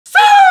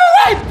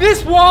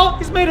This wall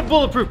is made of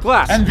bulletproof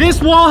glass. And this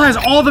wall has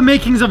all the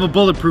makings of a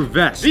bulletproof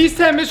vest. These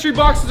 10 mystery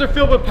boxes are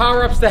filled with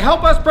power-ups to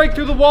help us break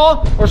through the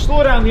wall or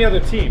slow down the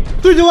other team.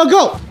 3, 2, 1,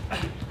 go!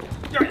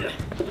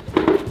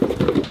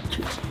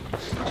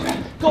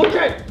 Go,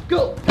 Trent,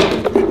 go!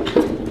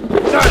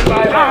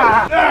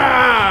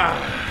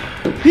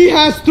 He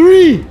has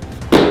 3!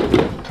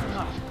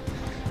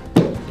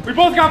 We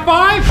both got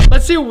 5?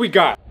 Let's see what we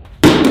got.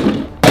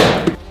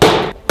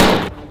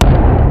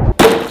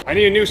 I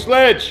need a new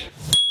sledge.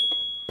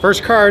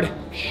 First card.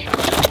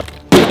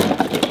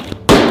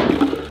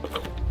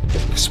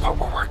 This is what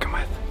we're working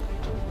with.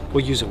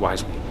 We'll use it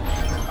wisely.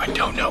 I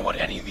don't know what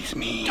any of these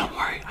mean. Don't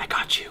worry, I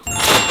got you.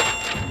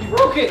 You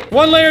broke it.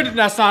 One layer,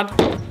 that's not.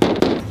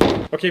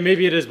 Okay,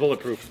 maybe it is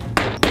bulletproof.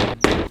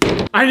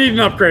 I need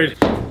an upgrade.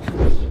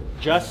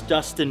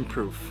 JustDustin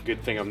proof.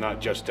 Good thing I'm not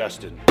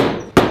JustDustin.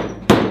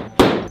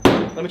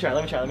 Let me try.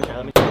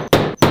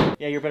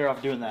 Yeah, you're better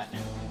off doing that.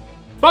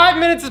 5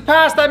 minutes has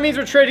passed. That means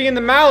we're trading in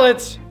the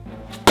mallets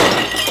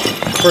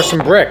for some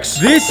bricks.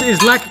 This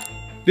is. Let's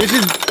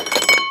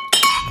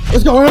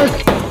go,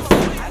 Eric!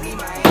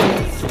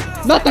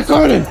 Not the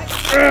curtain!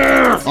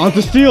 On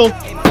to steel.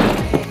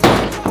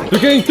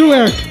 They're getting through,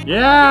 Eric.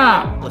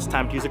 Yeah. It's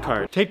time to use a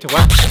card. Take to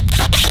what?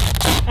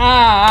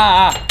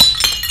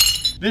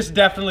 This is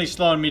definitely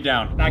slowing me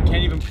down. I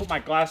can't even put my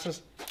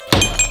glasses.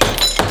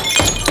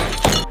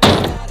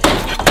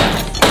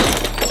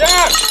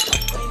 Dad!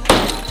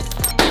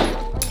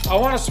 I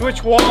want to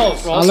switch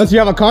walls. Unless you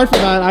have a card for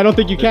that, I don't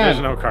think you can.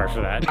 There's no card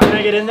for that. Can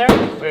I get in there?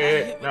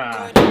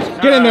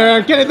 Get in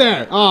there, get in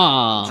there.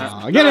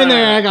 Ah, get in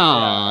there, Eric.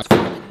 Ah.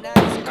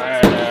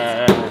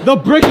 The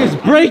brick is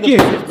breaking.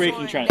 It's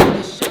breaking, Trent.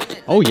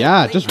 Oh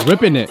yeah, just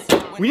ripping it.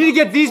 We need to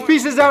get these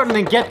pieces out and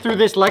then get through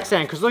this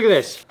Lexan, because look at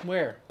this.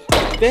 Where?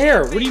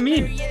 There, what do you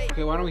mean?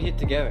 Okay, why don't we hit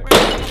together?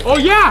 Oh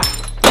yeah!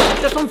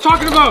 That's what I'm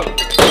talking about!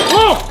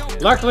 Oh!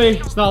 Luckily,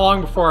 it's not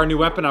long before our new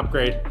weapon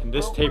upgrade, and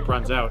this tape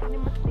runs out.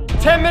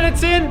 10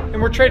 minutes in, and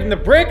we're trading the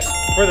bricks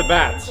for the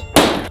bats.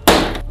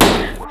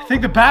 I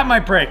think the bat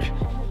might break.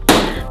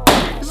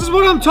 This is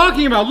what I'm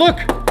talking about, look!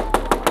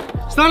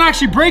 It's not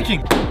actually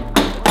breaking.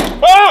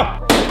 Oh!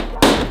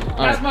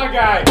 That's my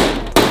guy.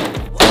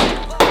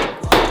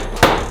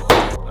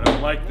 I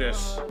don't like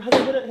this. Hit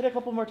it a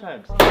couple more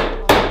times.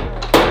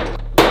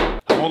 I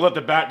won't let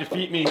the bat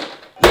defeat me.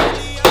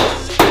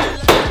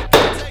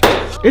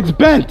 It's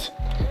bent.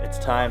 It's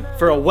time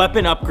for a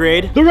weapon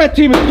upgrade. The red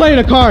team is playing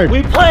a card.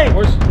 We play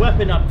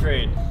weapon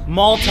upgrade.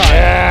 Multi.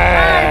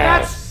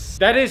 Hey,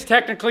 that is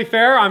technically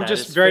fair. I'm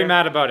just very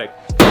mad about it.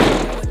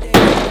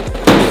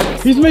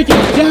 He's making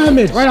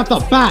damage right off the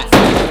bat.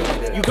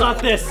 You got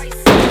this.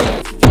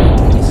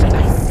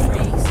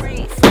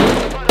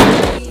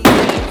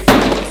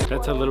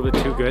 That's a little bit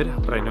too good,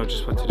 but I know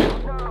just what to do.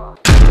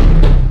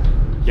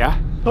 Yeah?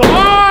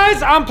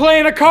 Boys, I'm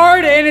playing a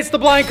card, and it's the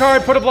blind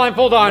card. Put a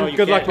blindfold on. No,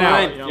 Good luck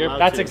now.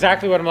 That's to.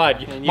 exactly what I'm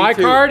allowed. My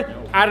card,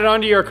 add it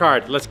onto your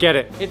card. Let's get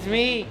it. It's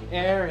me,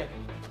 Eric.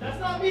 That's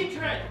not me,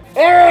 Trent.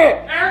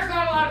 Eric! Eric's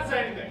not allowed to say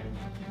anything.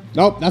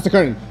 Nope, that's a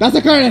curtain. That's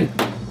a curtain.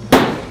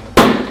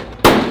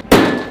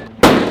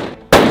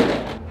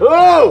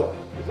 Hello!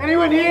 Is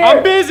anyone here?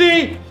 I'm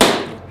busy.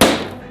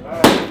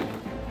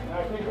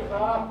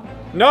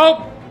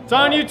 Nope. It's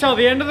on you till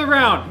the end of the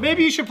round.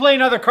 Maybe you should play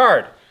another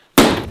card.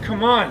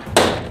 Come on.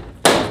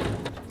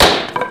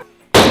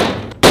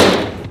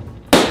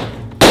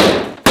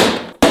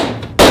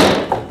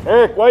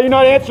 Eric, why are you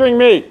not answering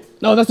me?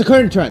 No, that's a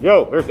curtain, Trent.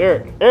 Yo, where's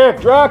Eric? Eric,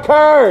 draw a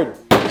card!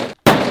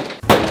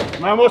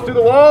 Am I almost through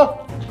the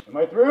wall? Am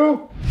I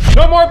through?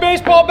 No more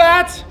baseball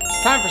bats.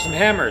 It's time for some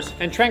hammers.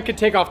 And Trent could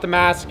take off the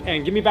mask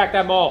and give me back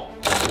that maul.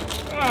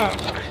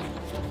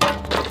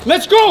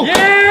 Let's go!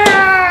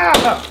 Yeah!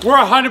 We're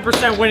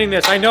 100% winning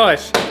this. I know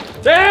it.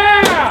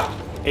 Yeah!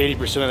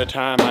 80% of the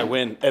time, I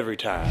win every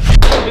time.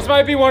 This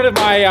might be one of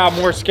my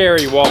more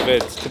scary wall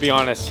vids, to be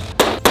honest.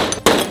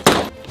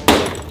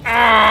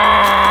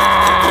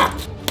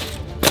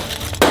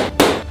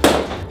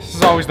 This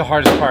is always the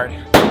hardest part.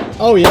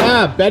 Oh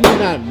yeah, bending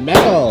that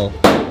metal.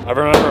 I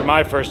remember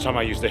my first time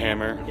I used a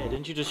hammer. Yeah,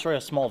 didn't you destroy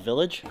a small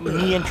village?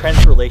 Me and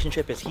Trent's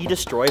relationship is he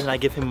destroys and I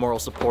give him moral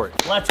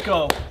support. Let's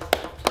go.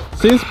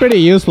 Seems pretty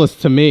useless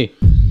to me.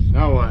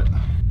 Now what?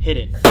 Hit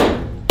it.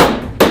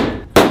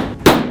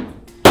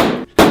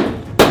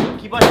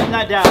 Keep on hitting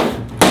that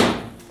down.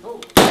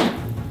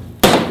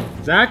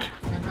 Zach?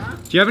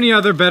 Do you have any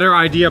other better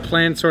idea,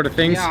 plan sort of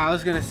things? Yeah, I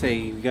was gonna say,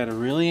 you gotta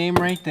really aim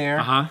right there,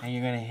 Uh-huh. and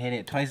you're gonna hit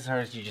it twice as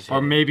hard as you just hit Or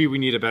it. maybe we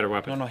need a better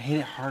weapon. No, hit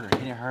it harder,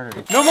 hit it harder.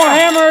 No more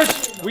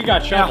hammers! We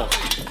got shovels.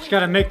 Just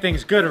gotta make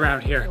things good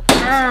around here.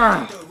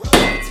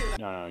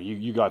 No,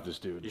 you got this,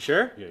 dude. You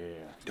sure? Yeah.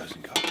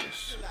 Doesn't got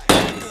this.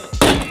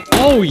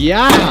 Oh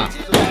yeah.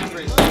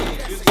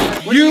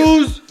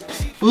 Use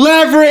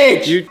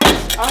Leverage.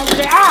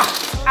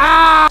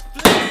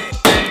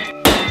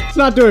 It's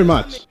not doing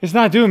much. It's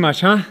not doing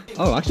much, huh?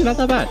 Oh, actually not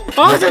that bad.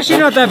 Oh, it's actually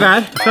not that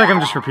bad. I feel like I'm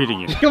just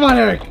repeating you. Come on,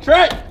 Eric.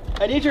 Trent,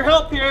 I need your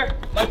help here.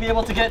 Might be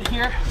able to get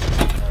here.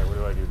 Alright, what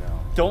do I do now?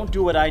 Don't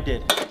do what I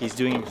did. He's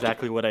doing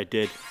exactly what I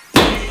did.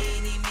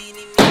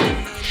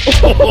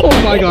 Oh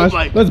my gosh.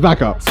 Let's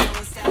back up. I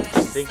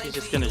think he's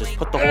just gonna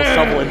put the whole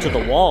shovel into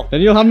the wall.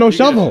 Then you'll have no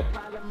shovel.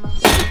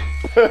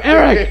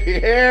 Eric!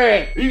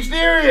 Eric! Are you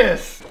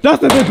serious?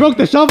 Dustin, they broke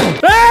the shovel.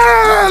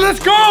 Ah, let's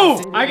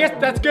go! I guess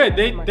that's good.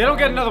 They don't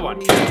get another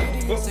one.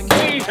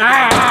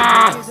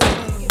 Ah!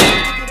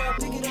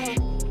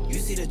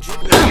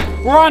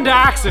 We're on to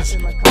axes.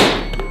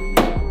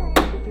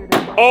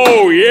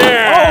 Oh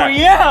yeah! Oh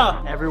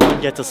yeah!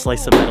 Everyone gets a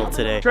slice of metal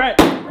today. Trent,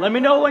 let me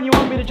know when you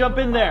want me to jump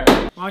in there.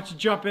 Why don't you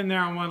jump in there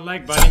on one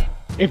leg, buddy?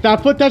 If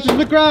that foot touches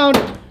the ground,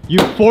 you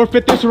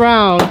forfeit this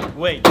round.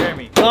 Wait,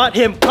 Jeremy. Got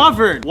him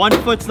covered. One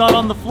foot's not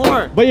on the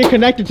floor. But you're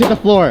connected to the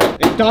floor.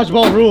 It's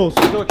dodgeball rules.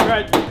 Let's go,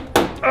 Trent.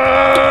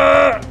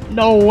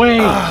 No way.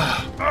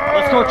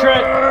 Let's go,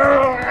 Trent.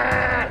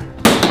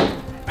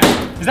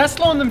 Is that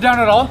slowing them down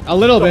at all? A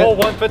little The bit. whole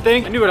 1 foot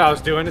thing? I knew what I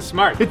was doing. It's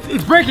smart.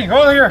 It's breaking.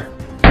 Oh, here.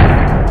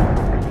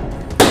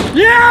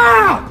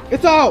 Yeah!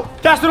 It's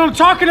out. That's what I'm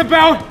talking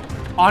about.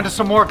 On to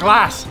some more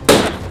glass.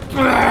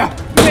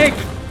 Make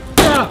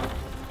the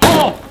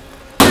hole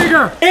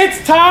bigger.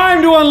 It's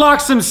time to unlock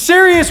some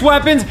serious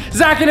weapons.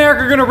 Zach and Eric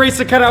are gonna race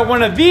to cut out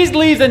one of these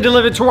leaves and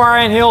deliver it to our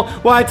anthill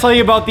while I tell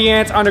you about the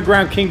ants'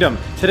 underground kingdom.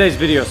 Today's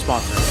video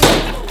sponsor.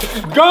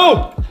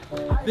 Go!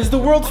 This is the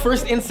world's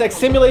first insect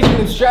simulation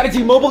and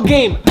strategy mobile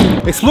game.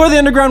 Explore the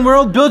underground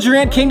world, build your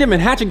ant kingdom,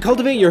 and hatch and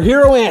cultivate your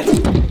hero ant.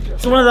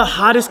 It's one of the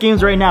hottest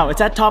games right now.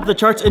 It's at top of the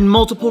charts in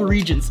multiple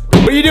regions.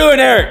 What are you doing,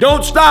 Eric?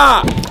 Don't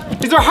stop!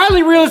 These are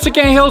highly realistic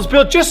anthills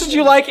built just as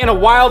you like in a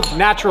wild,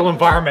 natural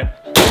environment.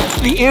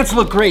 The ants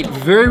look great,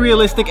 very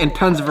realistic, and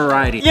tons of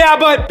variety. Yeah,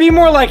 but be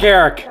more like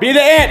Eric. Be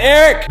the ant,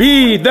 Eric!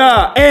 Be the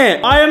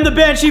ant! I am the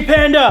Banshee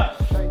Panda.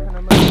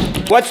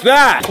 What's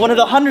that? One of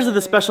the hundreds of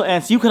the special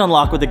ants you can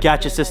unlock with the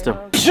gacha system.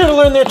 Be sure to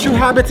learn their true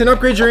habits and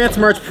upgrade your ant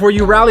smarts before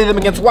you rally them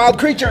against wild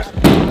creatures.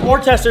 Or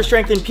test their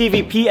strength in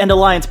PvP and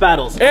alliance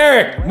battles.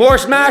 Eric, more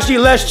smashy,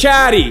 less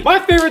chatty. My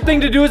favorite thing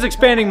to do is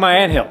expanding my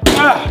anthill.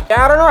 I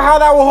don't know how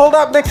that will hold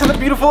up next to the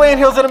beautiful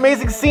anthills and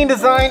amazing scene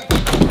design.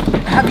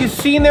 Have you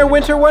seen their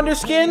winter wonder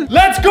skin?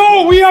 Let's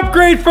go! We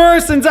upgrade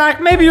first, and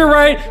Zach, maybe you're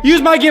right.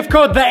 Use my gift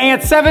code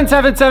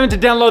TheAnt777 to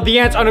download the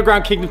Ants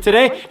Underground Kingdom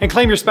today and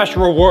claim your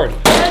special reward.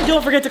 And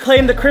don't forget to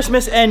claim the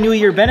Christmas and New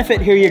Year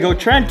benefit. Here you go,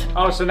 Trent.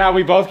 Oh, so now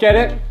we both get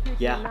it?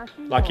 Yeah.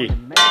 Lucky.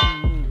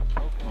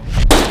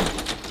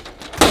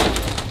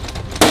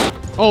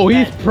 Oh,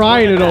 he's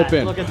prying it Look at that.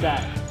 open. Look at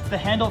that. It's the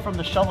handle from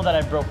the shovel that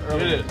I broke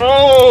earlier.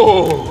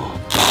 Oh!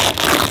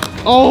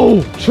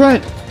 Oh,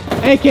 Trent,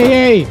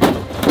 AKA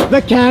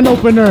the can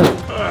opener.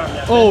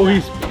 Oh,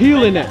 he's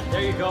peeling it.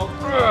 There you go.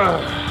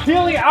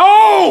 Peeling.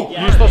 Oh!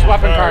 Yeah. Useless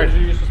weapon card. Is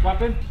it a useless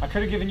weapon? I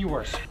could have given you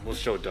worse. We'll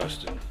show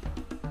Dustin.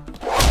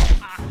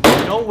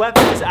 No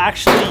weapon is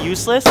actually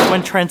useless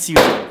when Trent's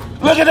using it.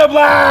 Look at the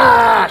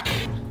black!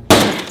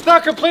 It's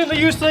not completely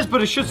useless,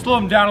 but it should slow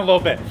him down a little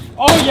bit.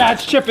 Oh yeah,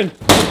 it's chipping.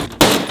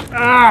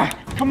 Ah,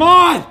 come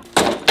on!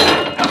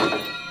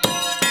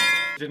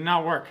 Did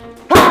not work.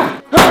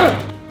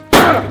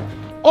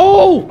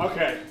 Oh,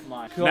 Okay,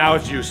 now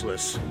it's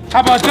useless. How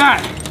about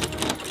that?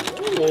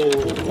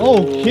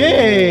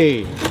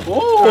 okay.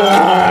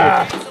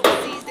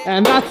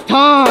 And that's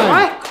time.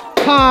 What?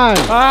 Time.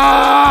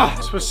 Ah,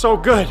 this was so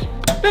good.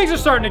 Things are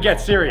starting to get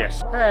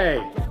serious. Hey,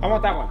 I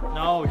want that one.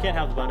 No, we can't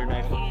have the butter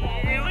knife.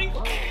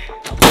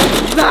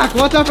 Zach,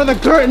 watch out for the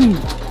curtain.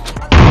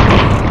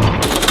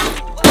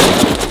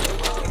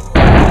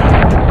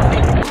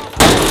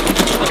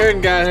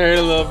 Curtain got hurt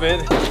a little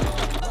bit.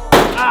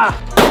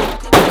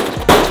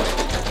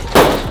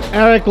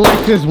 Eric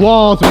likes his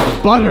walls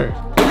with butter.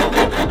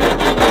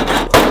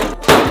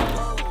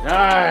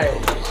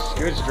 Nice,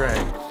 good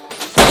strength.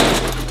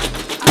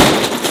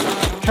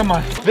 Come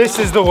on, this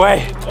is the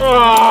way.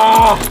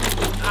 Ah,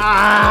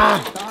 ah.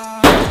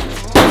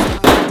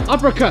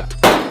 Uppercut.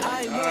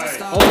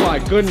 Oh my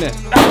goodness.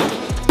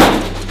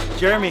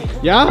 Jeremy,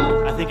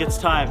 Yeah? I think it's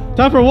time.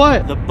 Time for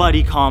what? The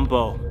buddy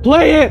combo.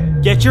 Play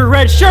it. Get your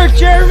red shirt,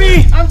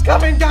 Jeremy! I'm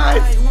coming,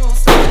 guys.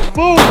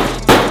 Boom.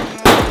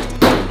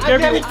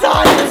 Jeremy,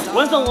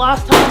 when's the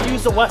last time you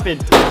used a weapon?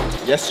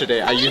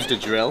 Yesterday, I used a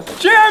drill.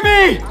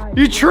 Jeremy,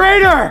 you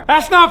traitor!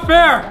 That's not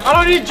fair. I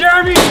don't need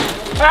Jeremy.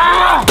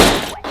 Ah!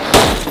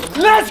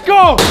 Let's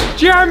go,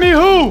 Jeremy.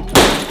 Who?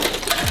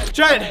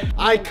 Trent,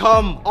 I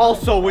come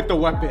also with the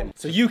weapon,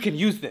 so you can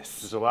use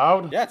this. Is it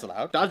allowed? Yeah, it's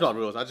allowed. Dodgeball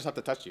rules. I just have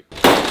to touch you.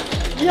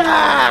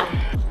 Yeah!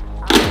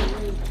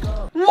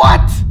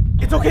 What?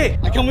 It's okay.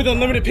 I come with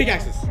unlimited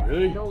pickaxes.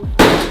 Really?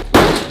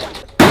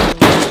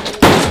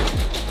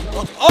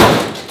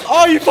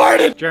 Oh, you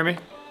farted. Jeremy,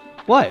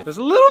 What? that's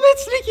a little bit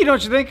sneaky,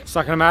 don't you think? It's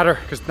not gonna matter,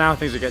 because now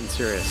things are getting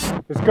serious.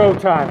 It's go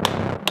time.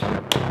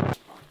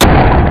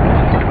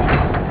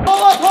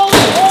 Hold up, hold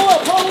up, hold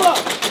up, hold up,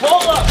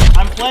 hold up.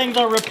 I'm playing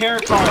the repair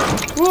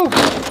card. Woo.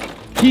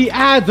 He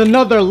adds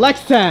another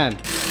Lexan.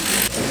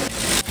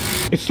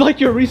 It's like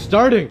you're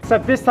restarting.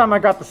 Except this time I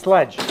got the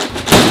sledge.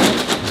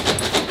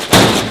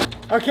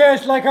 Okay,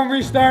 it's like I'm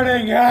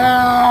restarting.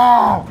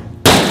 Ah!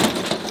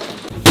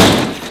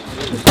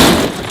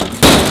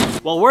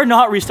 Well, we're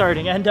not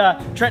restarting, and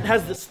Trent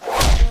has this.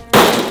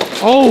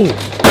 Oh,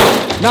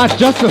 not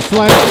just the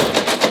sledge,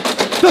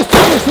 the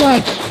super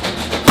sledge.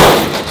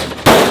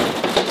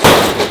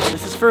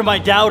 This is for my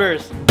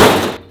doubters.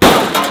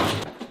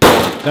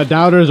 The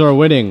doubters are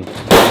winning.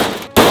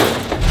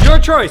 Your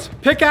choice,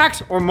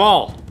 pickaxe or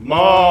maul?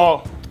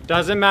 Maul.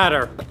 Doesn't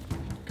matter,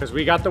 because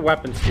we got the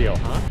weapon steel.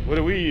 What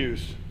do we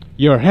use?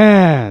 Your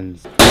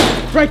hands.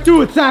 Right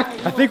through it, Zach.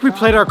 I think we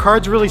played our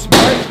cards really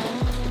smart,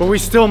 but we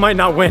still might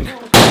not win.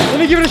 Let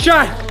me give it a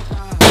shot.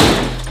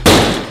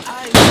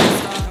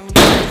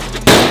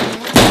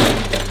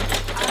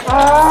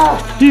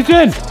 He's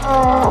in.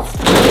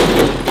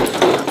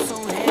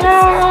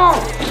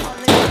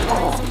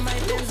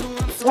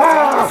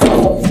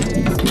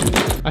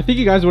 I think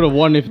you guys would have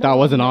won if that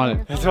wasn't on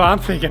it. That's what I'm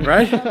thinking,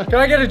 right? Can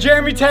I get a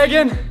Jeremy tag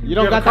in? You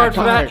don't have got a card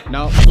that for that?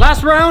 No.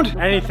 Last round,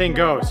 anything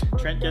goes.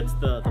 Trent gets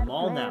the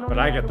maul now. But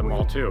I get them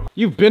all too.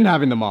 You've been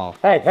having them all.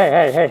 Hey,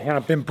 and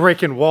I've been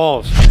breaking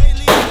walls.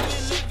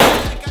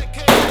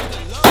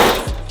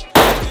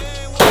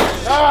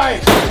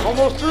 Nice.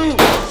 Almost through.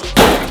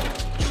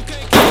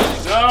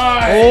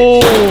 Nice.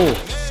 Oh.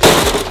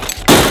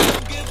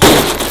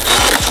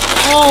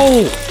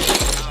 Oh.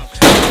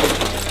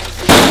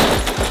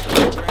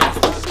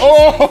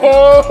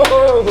 Oh.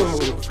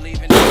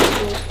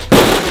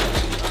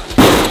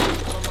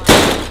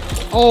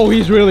 Oh,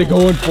 he's really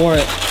going for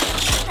it.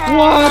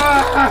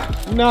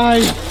 What?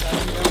 Nice.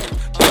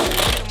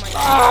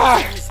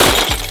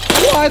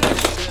 What?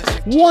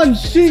 One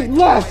sheet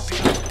left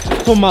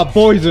for my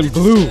boys in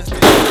blue.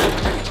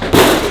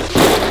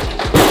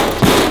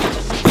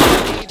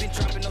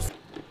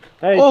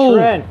 Hey, Oh.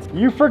 Trent,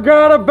 you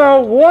forgot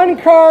about one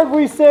card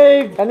we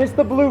saved, and it's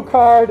the blue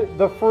card,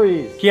 the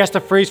freeze. He has to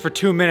freeze for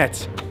 2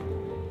 minutes.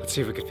 Let's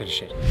see if we can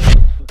finish it.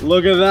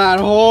 Look at that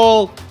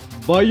hole.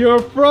 But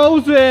you're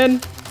frozen.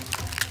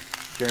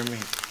 Jeremy,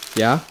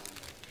 Yeah?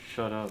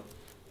 shut up.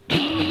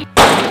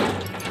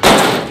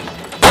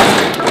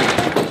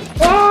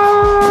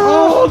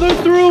 Oh,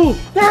 they're through.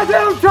 That's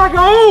what I'm talking.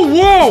 Oh,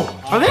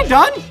 whoa! Are they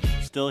done?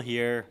 Still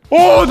here.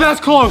 Oh, that's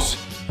close,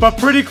 but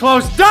pretty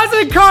close.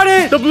 Doesn't cut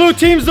it. The blue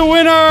team's the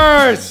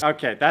winners.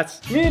 Okay,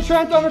 that's me and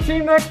Trent on the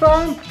team next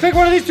time. Click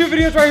one of these 2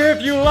 videos right here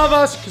if you love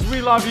us, because we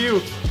love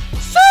you.